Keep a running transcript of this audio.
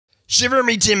Shiver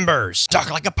me timbers. Talk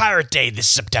like a pirate day this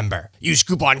September. Use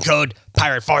coupon code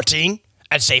PIRATE14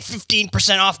 and save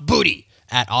 15% off booty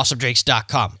at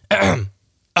awesomedrinks.com.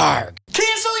 Arg.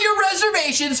 Cancel your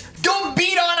reservations. Don't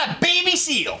beat on a baby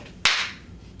seal.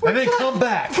 And then come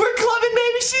back. We're clubbing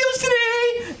baby seals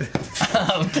today.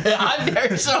 I'm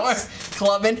very sorry.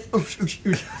 Clubbing.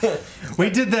 We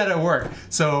did that at work.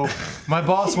 So my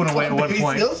boss went away at one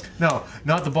point. Seals? No,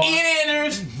 not the boss. Ian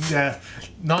Andrews. Yeah,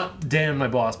 not Dan, my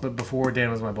boss, but before Dan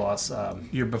was my boss.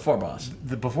 Your before boss.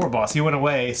 The before boss. He went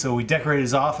away, so we decorated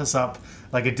his office up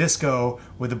like a disco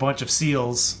with a bunch of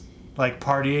seals, like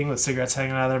partying with cigarettes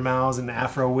hanging out of their mouths and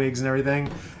afro wigs and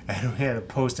everything. And we had a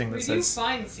posting that We do says,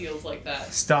 find seals like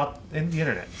that. "Stop in the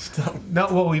internet." Stop.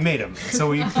 Not well, we made them. So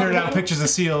we printed out pictures of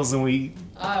seals and we.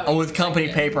 Oh, with company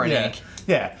paper and ink.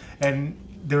 Yeah, and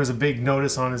there was a big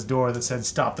notice on his door that said,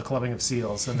 "Stop the clubbing of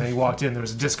seals." And then he walked in, there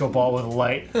was a disco ball with a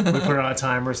light. We put it on a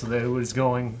timer so that it was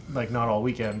going, like, not all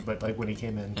weekend, but, like, when he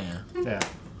came in. Yeah.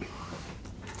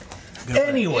 You had a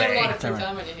Anyway, lot of free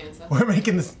time on your hands, huh? we're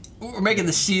making this... We're making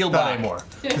the Not Seelbach anymore.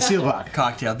 The Seelbach.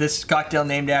 cocktail. This cocktail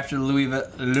named after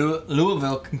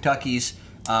Louisville, Kentucky's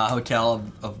hotel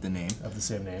of the name. Of the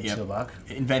same name, Yep. Seelbach.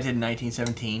 Invented in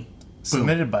 1917.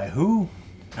 Submitted by who?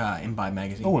 Imbibe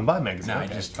magazine. Oh, Imbibe magazine. No, I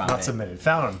okay. just found Not it. submitted.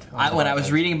 Found. When I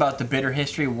was reading about the bitter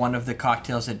history, one of the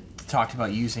cocktails that talked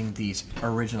about using these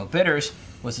original bitters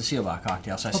was the Seelbach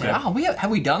cocktail. So I said, Okay. "Oh,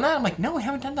 have we done that?" I'm like, "No, we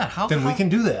haven't done that. How?" Then we can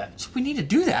do that. So we need to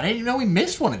do that. I didn't know we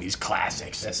missed one of these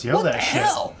classics. SEO what that the shit.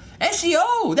 hell?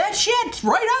 SEO that shit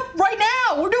right up right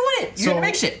now. We're doing it. You're gonna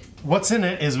mix it. What's in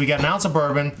it is we got an ounce of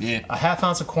bourbon, Yeah. a half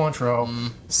ounce of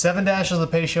Cointreau, 7 dashes of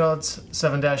the Peychaud,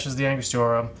 7 dashes of the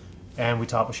Angostura, and we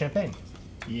top with champagne.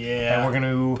 Yeah. And we're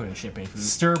going put in to champagne flute.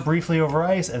 stir briefly over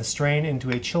ice and strain into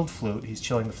a chilled flute. He's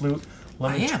chilling the flute.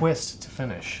 Lemon am. twist to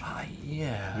finish.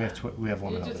 Yeah. We have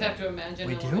one You out just there. have to imagine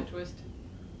We a do? lemon twist.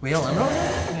 We have lemon.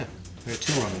 Yeah, we have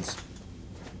 2 lemons.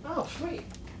 Oh, sweet.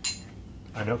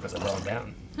 I know because I wrote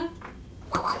them down.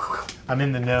 I'm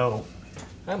in the know.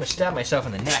 I almost stabbed myself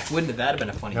in the neck. Wouldn't that have been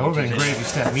a funny? That would have been YouTube great video? if you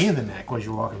stabbed me in the neck while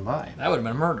you were walking by. That would have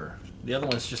been murder. The other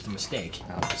one's just a mistake.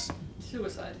 No, just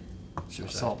Suicide.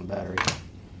 Suicide. salt and battery.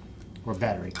 Or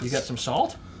battery. You got some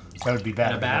salt? That would be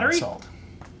battery. And a battery? Not salt.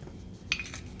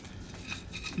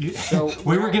 So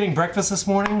we were getting breakfast this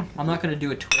morning. I'm not going to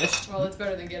do a twist. Well, it's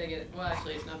better than getting it. Well,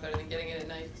 actually, it's not better than getting it at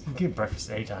night. You get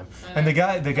breakfast anytime. And the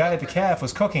guy at the caf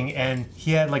was cooking, and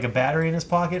he had like a battery in his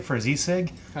pocket for his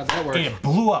e-cig, How'd that work? and it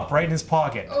blew up right in his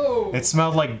pocket. Oh. It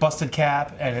smelled like busted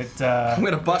cap, and it. I'm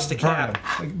gonna bust a cap.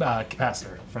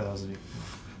 Capacitor for those of you.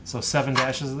 So 7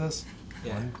 dashes of this.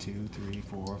 Yeah. 1, 2, 3,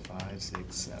 4, 5,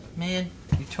 6, 7. Man,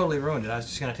 you totally ruined it. I was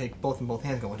just going to take both in both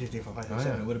hands, go 1, 2, 3, 4, 5, 6,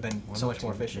 7. It would have been 1, so much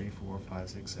more 2, efficient. 3, 4, 5,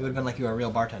 6, It would 7. have been like you were a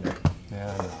real bartender.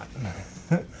 Yeah, I'm not.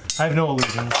 I have no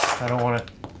illusions. I don't want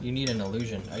to. You need an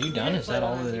illusion. Are you done? Is that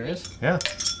all that there is? Yeah.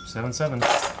 7, 7. No,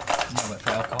 but for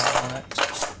alcohol and all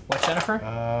that. What, Jennifer?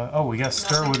 Oh, we got to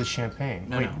stir with the champagne.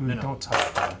 No, Wait, no. don't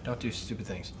touch that. Don't do stupid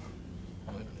things.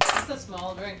 It's a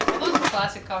small drink. All those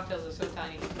classic cocktails are so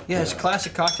tiny. Yeah, it's a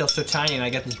classic cocktail so tiny, and I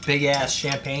got this big ass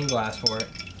champagne glass for it.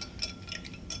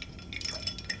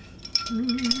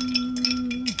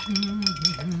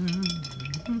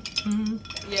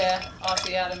 Yeah,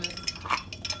 Aussie Adam is.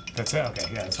 That's it. Okay,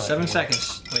 yeah. That's what I 7 figured.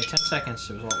 seconds. Wait, 10 seconds.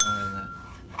 It was a lot longer than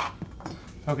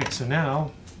that. Okay, so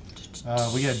now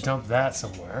we gotta dump that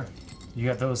somewhere. You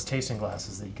got those tasting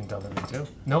glasses that you can dump it into.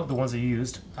 Nope, the ones that you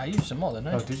used. I used them all, didn't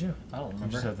I? Oh, did you? I don't You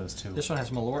remember. just had those 2. This one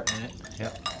has Malort in it.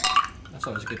 Yep. That's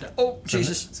always a good time. Oh,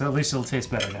 Jesus. So at least it'll taste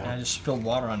better I now. just spilled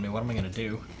water on me. What am I going to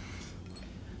do?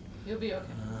 You'll be okay.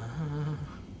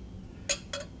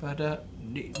 But, are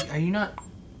you not...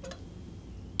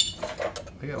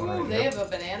 I got one Ooh, right they here. have a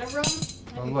banana rum. I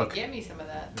Oh, think look. Get me some of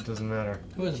that. It doesn't matter.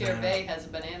 Who is Chair that? Bay has a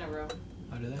banana rum.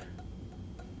 Oh, do they?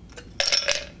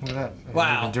 Look at that. I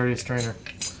Wow. have The dirtiest trainer.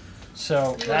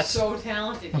 So, You're that's... so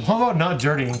talented. How about not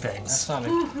dirtying things? That's not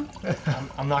a...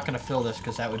 I'm not going to fill this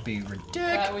because that would be ridiculous.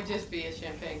 That would just be a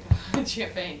champagne.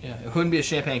 Champagne. Yeah, it wouldn't be a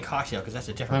champagne cocktail because that's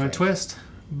a different Lemon drink. twist.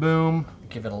 Boom.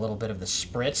 Give it a little bit of the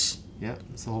spritz. Yep,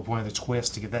 that's the whole point of the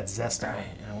twist, to get that zest out. Alright,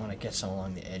 and I want to get some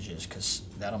along the edges because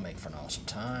that'll make for an awesome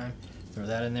time. Throw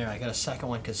that in there. I got a second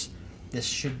one because this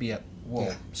should be a... Whoa,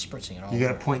 Yeah. spritzing it all You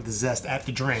gotta over. point the zest at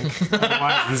the drink.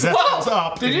 Otherwise, the zest goes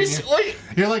up. Did and you... you're- Wait!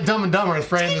 You're like Dumb and Dumber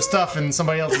spraying the stuff in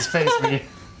somebody else's face. When you...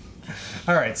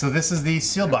 All right, so this is the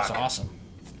Seelbach. That's awesome.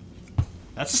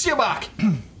 That's the Seelbach!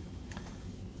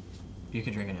 You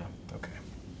can drink it now. Okay.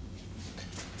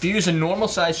 If you use a normal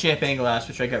size champagne glass,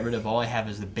 which I got rid of, all I have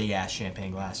is the big ass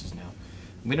champagne glasses now.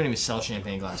 We don't even sell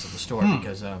champagne glass at the store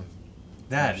because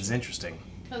That is interesting.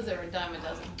 Because they're a dime a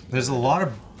dozen. There's a lot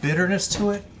of bitterness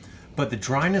to it, but the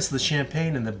dryness of the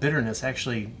champagne and the bitterness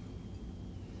actually...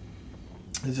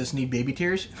 Does this need baby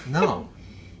tears? No.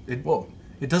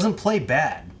 It doesn't play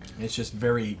bad. It's just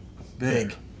very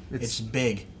big. It's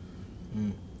big.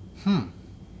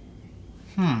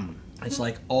 It's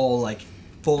like all like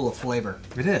full of flavor.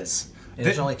 It is. And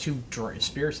there's only 2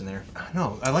 spirits in there. I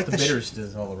know. I like The bitters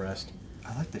does all the rest.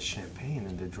 I like the champagne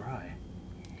and the dry.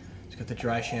 It's got the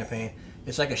dry champagne.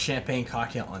 It's like a champagne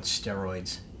cocktail on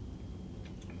steroids.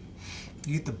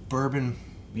 You get the bourbon...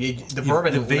 The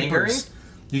bourbon the lingering. vapors.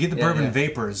 You get the bourbon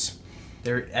vapors.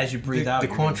 There, as you breathe out. The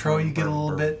Cointreau, you get a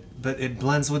little bit, but it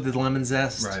blends with the lemon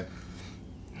zest. Right.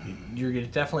 You're gonna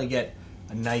definitely get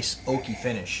a nice oaky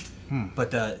finish,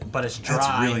 but it's dry.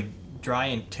 That's really dry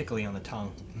and tickly on the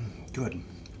tongue. Good.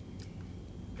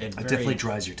 It definitely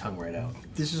dries your tongue right out.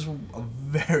 This is a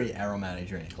very aromatic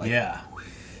drink. Like, Yeah.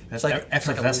 it's like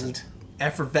effervescent.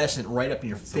 Effervescent right up in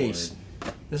your face.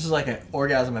 This is like an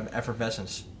orgasm of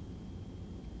effervescence.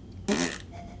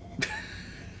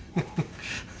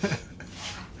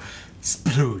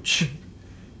 Splooge.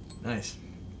 Nice.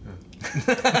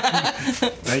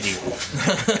 Thank you.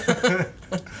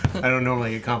 I don't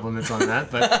normally get compliments on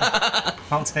that, but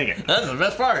I'll take it. That's the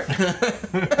best part.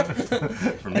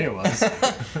 For me, it was.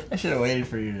 I should have waited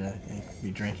for you to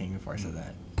be drinking before I said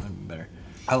that. That would have been better.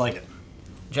 I like it.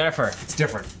 Jennifer, It's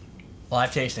different.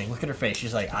 live tasting. Look at her face.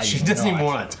 She's like, She doesn't even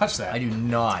want to touch that. I do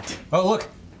not. Oh, look.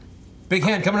 Big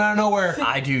hand coming out of nowhere.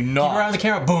 I do Keep not. around the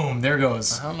camera. Boom. There it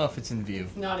goes. I don't know if it's in view.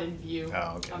 It's not in view.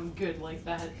 Oh, okay. I'm good like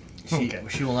that.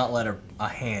 She will not let a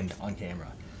hand on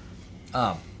camera.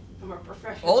 I'm a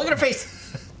professional. Oh, look at her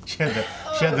face. She had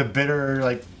the bitter,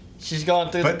 like, She's going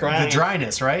through but the grind. the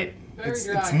dryness, right? Very It's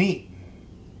dry. neat.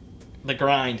 The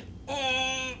grind.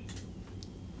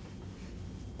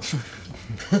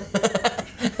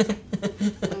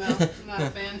 No, I'm not a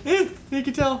fan. You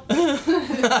can tell.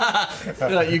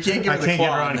 No, you can't give I her the can't get her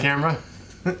claw on there. camera.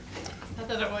 Not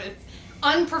that it was. It's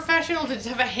unprofessional to just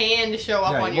have a hand show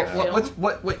up Right, on your film.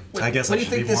 what I guess what I do you should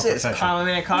think be this more is? professional.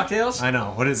 Common cocktails? I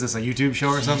know. What is this, a YouTube show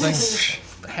or something?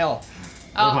 What the hell?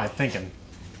 What am I thinking?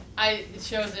 It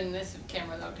shows in this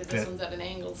camera though, because this one's at an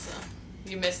angle, so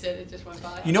you missed it. It just went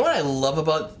by. You know what I love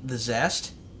about the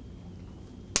zest?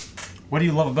 What do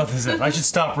you love about this? I should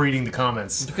stop reading the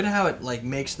comments. Look at how it like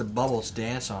makes the bubbles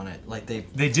dance on it. Like they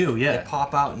They do, yeah.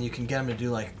 pop out, and you can get them to do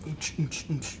like ooch, ooch,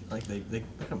 ooch. Like they look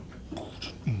at them.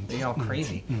 They go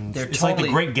crazy. They're It's totally, like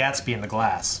the Great Gatsby in the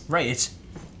glass. right. It's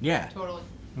yeah. Totally.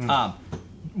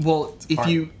 Well, if Art.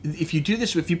 you do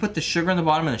this, if you put the sugar on the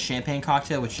bottom in a champagne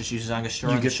cocktail, which just uses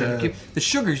Angostura, You and the get sugar the- cube, the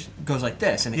sugar goes like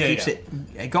this, and it Yeah, keeps yeah.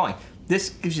 it going. This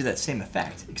gives you that same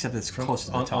effect, except it's close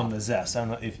to the top. On the zest. I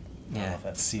don't know if Yeah.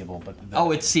 that's seeable, but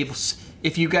Oh, it's seeable.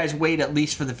 If you guys wait at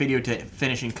least for the video to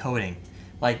finish encoding,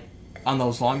 like on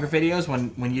those longer videos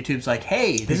when YouTube's like,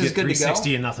 "Hey, this is good to go,"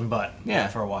 360 and nothing but. Yeah.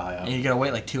 For a while. Yeah. and you gotta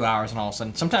wait like 2 hours, and all of a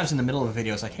sudden, sometimes in the middle of a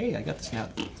video, it's like, "Hey, I got this now."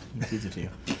 It feeds it to you.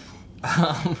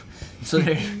 So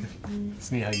there.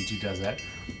 It's neat how YouTube does that.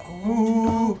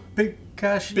 Oh, big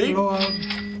cash. Big- log.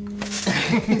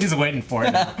 He's waiting for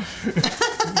it.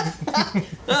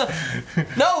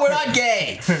 No, we're not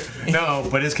gay. No,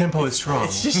 but his Kenpo is strong.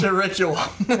 It's just a ritual.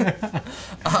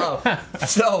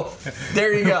 So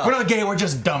there you go. We're not gay, we're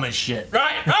just dumb as shit.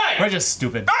 Right. We're just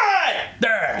stupid.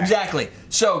 Exactly.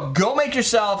 So go make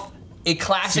yourself a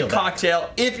classic Seelbach. cocktail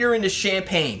if you're into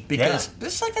champagne, because Yeah.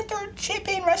 this is like the 3rd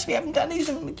champagne recipe. I haven't done these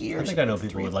in I years. think I know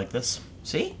people would like this.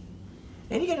 See?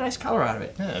 And you get a nice color out of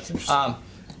it. Yeah, that's interesting.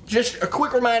 Just a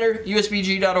quick reminder,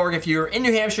 usbg.org. If you're in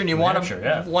New Hampshire and you want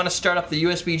Hampshire, to start up the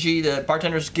USBG, the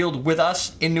Bartenders Guild, with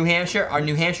us in New Hampshire, our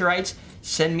New Hampshireites,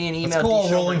 send me an email. Let's call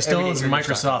at Rolling Stones and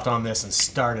dshow@everydaybeer.com. Microsoft on this and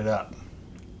start it up.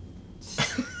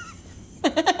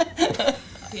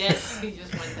 Yes, he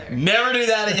just went there. Never do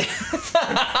that again.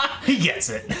 He gets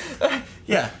it.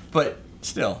 Yeah, but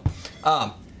still.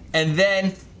 And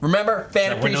then, remember,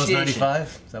 fan Windows appreciation.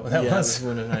 95? Is that what that Yeah, was? this is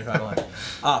Windows 95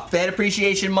 Live. Fan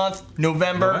Appreciation Month,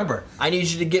 November. I need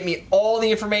you to get me all the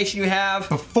information you have.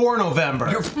 Before November.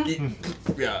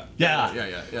 Yeah, Yeah.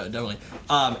 definitely.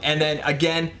 And then,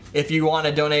 again, if you want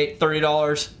to donate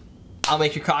 $30, I'll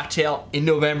make your cocktail in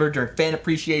November during Fan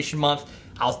Appreciation Month.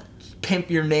 I'll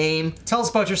pimp your name, Tell us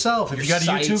about yourself. If Your you got a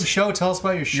site, YouTube show, tell us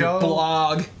about your show. your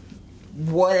blog,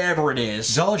 whatever it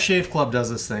is. Dollar Shave Club does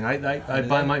this thing. I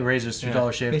buy my razors through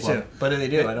Dollar Shave Me Club. too. What do they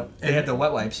do? I don't. They have the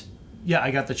wet wipes. Yeah,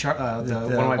 I got the one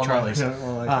of my Charlies.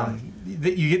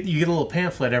 You get a little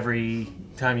pamphlet every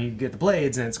time you get the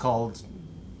blades, and it's called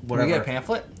whatever. You get a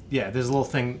pamphlet? Yeah, there's a little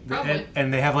thing, Probably.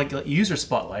 and they have like a user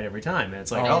spotlight every time, and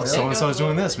it's like, Oh, oh, really? so and so is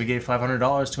doing this. We gave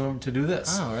 $500 to him to do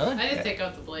this. Oh, really? I just take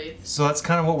out the blades. So that's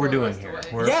kind of what we're Throw the doing rest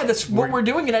here. away. Yeah, that's what we're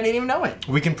doing, and I didn't even know it.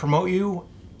 We can promote you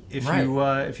if Right.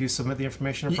 if you submit the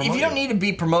information to If promote you don't need to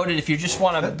be promoted, if you just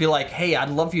want to be like, hey, I'd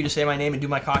love for you to say my name and do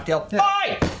my cocktail,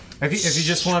 fine! If you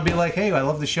just want to be like, hey, I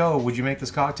love the show, would you make this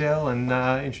cocktail and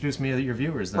introduce me to your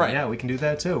viewers? Then Right. yeah, we can do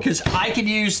that too. Because I could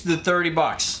use the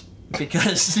 $30.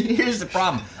 Because here's the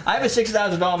problem. I have a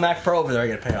 $6,000 Mac Pro over there I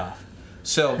got to pay off.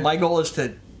 So my goal is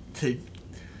to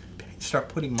start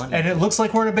putting money. And it looks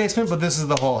like we're in a basement, but this is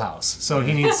the whole house, so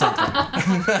he needs something.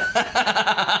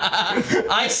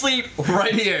 I sleep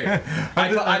right here. I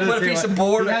put a piece of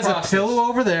board He has across a pillow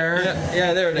over there.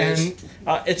 Yeah, there it is.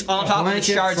 And It's on top of the blankets,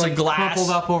 shards like, of glass. crumpled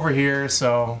up over here,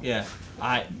 so Yeah,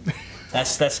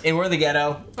 that's and we're the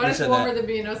ghetto. But We it's said warmer that. than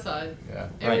being outside. yeah.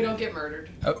 And Right. we don't get murdered.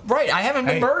 Right, I haven't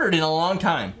been Hey. murdered in a long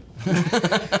time.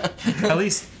 At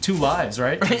least 2 lives,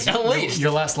 right? At least.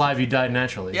 Your last live, you died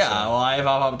naturally. Yeah, so- well, I have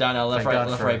up, down, down, left, Thank right, God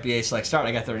left, for- right, BA, select, start.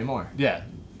 I got 30 more. Yeah.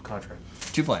 Contra.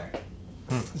 2-player.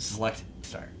 Select,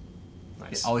 start.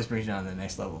 Nice. It always brings you down to the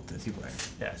next level to 2-player.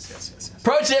 Yes.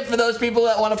 Pro tip for those people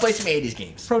that want to play some 80s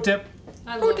games. Pro tip.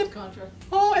 I love Contra.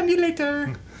 Oh,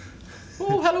 emulator.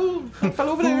 Oh, hello.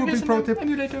 Hello over there. Ooh, Here's big pro an tip.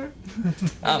 emulator.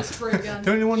 Spray gun.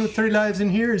 The only one with 30 lives in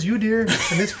here is you, dear, and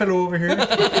this fellow over here.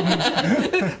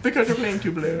 Because you're playing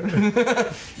 2-player.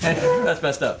 That's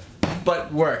messed up.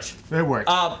 But worked. It worked.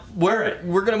 We're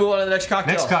going to move on to the next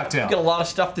cocktail. Next cocktail. We've got a lot of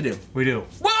stuff to do. We do.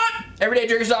 What?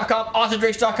 EverydayDrinkers.com,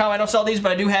 AwesomeDrinks.com. I don't sell these,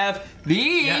 but I do have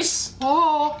these. Yes.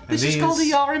 Oh, this is these. called the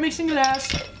Yari mixing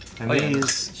glass. And Oh, yeah.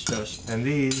 these. It's those. And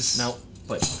these. No,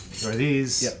 but Or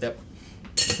these. yep.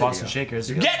 Boston Shakers.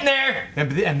 You're getting there.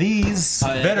 And these Oh,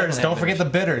 yeah, bitters. definitely Don't have forget the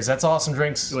bitters. That's awesome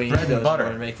drinks. Well, you Bread need those and in order to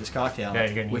butter. make this cocktail. Yeah, you're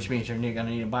gonna need which means you're gonna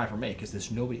need to buy from me because there's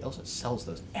nobody else that sells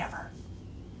those ever.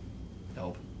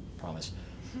 Nope, promise.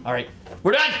 All right,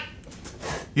 we're done.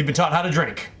 You've been taught how to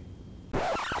drink.